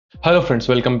Hello friends,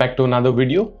 welcome back to another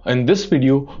video. In this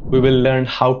video, we will learn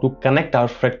how to connect our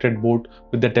Freqtrade bot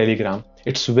with the Telegram.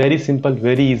 It's very simple,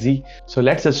 very easy. So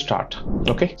let's just start.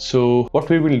 Okay, so what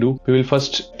we will do, we will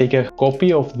first take a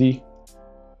copy of the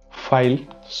file.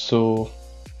 So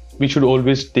we should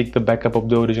always take the backup of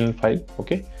the original file.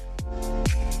 Okay,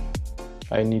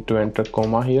 I need to enter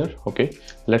comma here. Okay,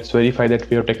 let's verify that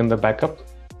we have taken the backup.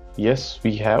 Yes,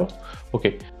 we have.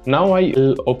 Okay, now I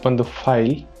will open the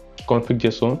file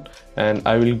config.json and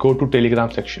I will go to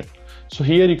Telegram section. So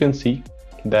here you can see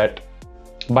that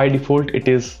by default it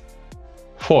is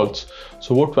false.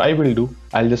 So what I will do,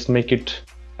 I'll just make it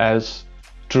as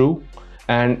true,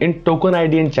 and in token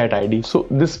ID and chat ID. So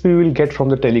this we will get from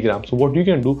the Telegram. So what you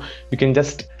can do, you can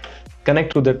just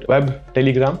connect to that web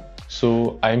Telegram.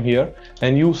 So I'm here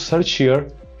and you search here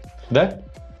the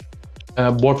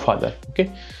bot father.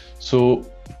 Okay, so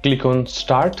click on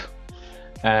start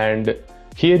and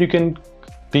here you can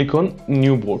click on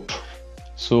new bot.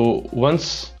 So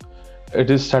once it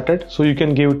is started, so you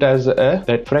can give it as a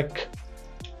that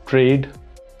Freqtrade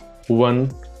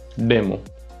 1 demo.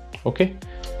 Okay,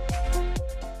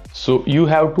 so you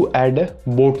have to add a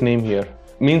bot name here,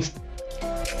 means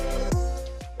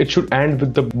it should end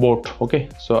with the bot. Okay,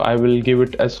 so I will give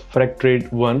it as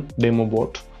Freqtrade 1 demo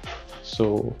bot.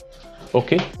 So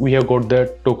okay, we have got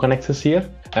the token access here,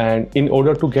 and in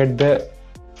order to get the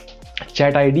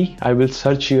chat ID, I will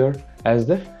search here as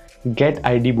the get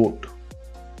ID bot.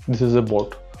 This is a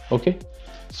bot. Okay,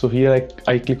 so here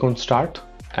I click on start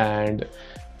and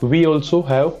we also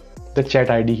have the chat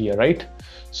ID here, right?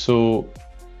 So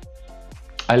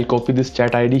I'll copy this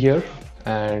chat ID here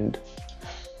and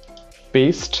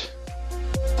paste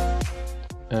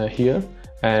here.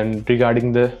 And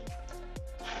regarding the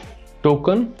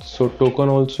token, so token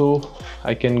also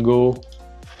I can go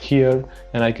here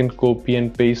and I can copy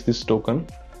and paste this token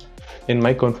in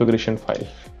my configuration file.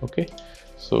 Okay,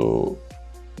 so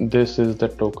this is the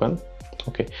token.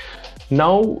 Okay,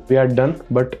 now we are done,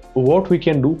 but what we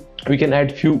can do, we can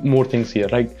add few more things here,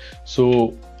 right?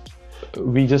 So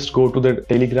we just go to the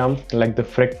Telegram, like the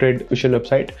Freqtrade official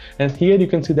website, and here you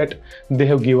can see that they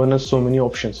have given us so many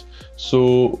options.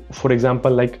 So for example,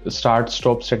 like start,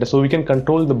 stop, status. So we can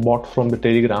control the bot from the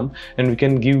Telegram and we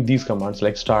can give these commands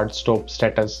like start, stop,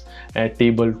 status,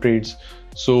 table, trades.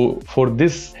 So for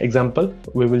this example,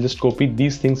 we will just copy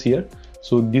these things here.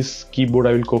 So this keyboard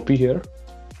I will copy here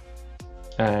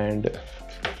and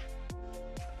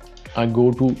I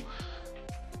go to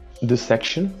this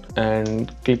section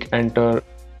and click enter,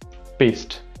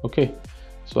 paste. Okay,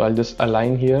 so I'll just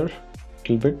align here a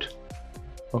little bit.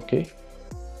 Okay,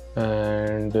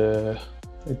 and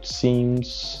it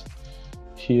seems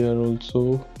here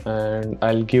also, and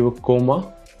I'll give a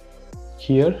comma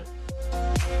here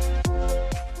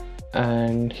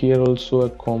and here also a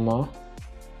comma,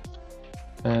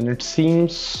 and it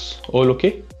seems all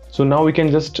okay. So now we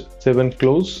can just save and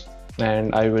close,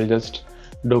 and I will just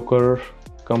docker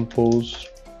compose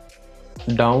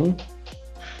down.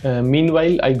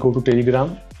 Meanwhile, I go to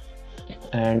Telegram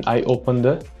and I open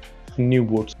the new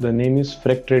bot. The name is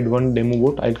Freqtrade 1 demo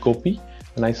bot. I'll copy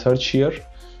and I search here.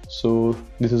 So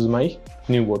this is my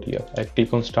new bot here. I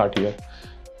click on start here.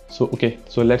 So okay,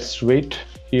 so let's wait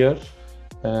here.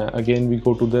 Again we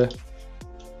go to the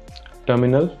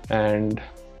terminal and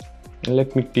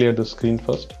let me clear the screen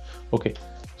first. Okay,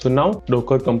 so now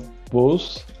docker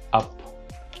compose up.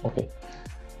 Okay,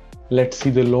 let's see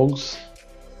the logs.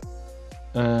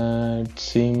 It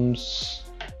seems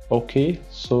okay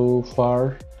so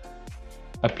far.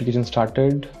 Application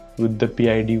started with the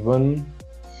PID 1,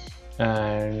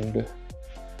 and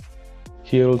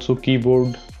here also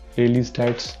keyboard daily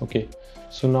stats. Okay,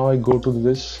 so now I go to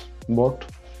this bot.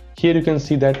 Here you can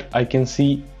see that I can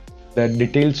see the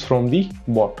details from the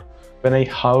bot. When I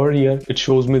hover here, it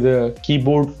shows me the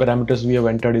keyboard parameters we have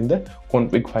entered in the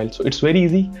config file. So it's very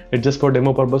easy. It's just for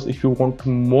demo purpose. If you want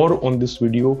more on this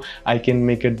video, I can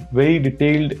make a very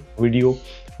detailed video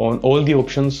on all the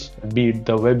options, be it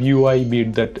the web UI, be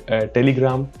it that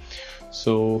Telegram.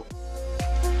 So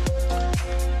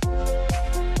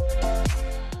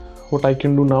what I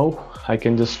can do now, I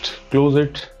can just close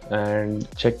it and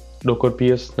check docker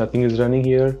ps. Nothing is running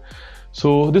here.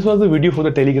 So this was the video for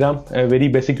the Telegram, a very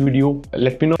basic video.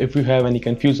 Let me know if you have any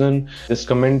confusion, just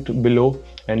comment below.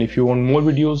 And if you want more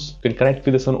videos, you can connect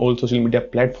with us on all social media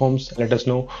platforms. Let us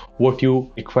know what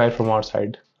you require from our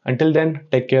side. Until then,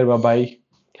 take care, bye bye,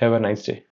 have a nice day.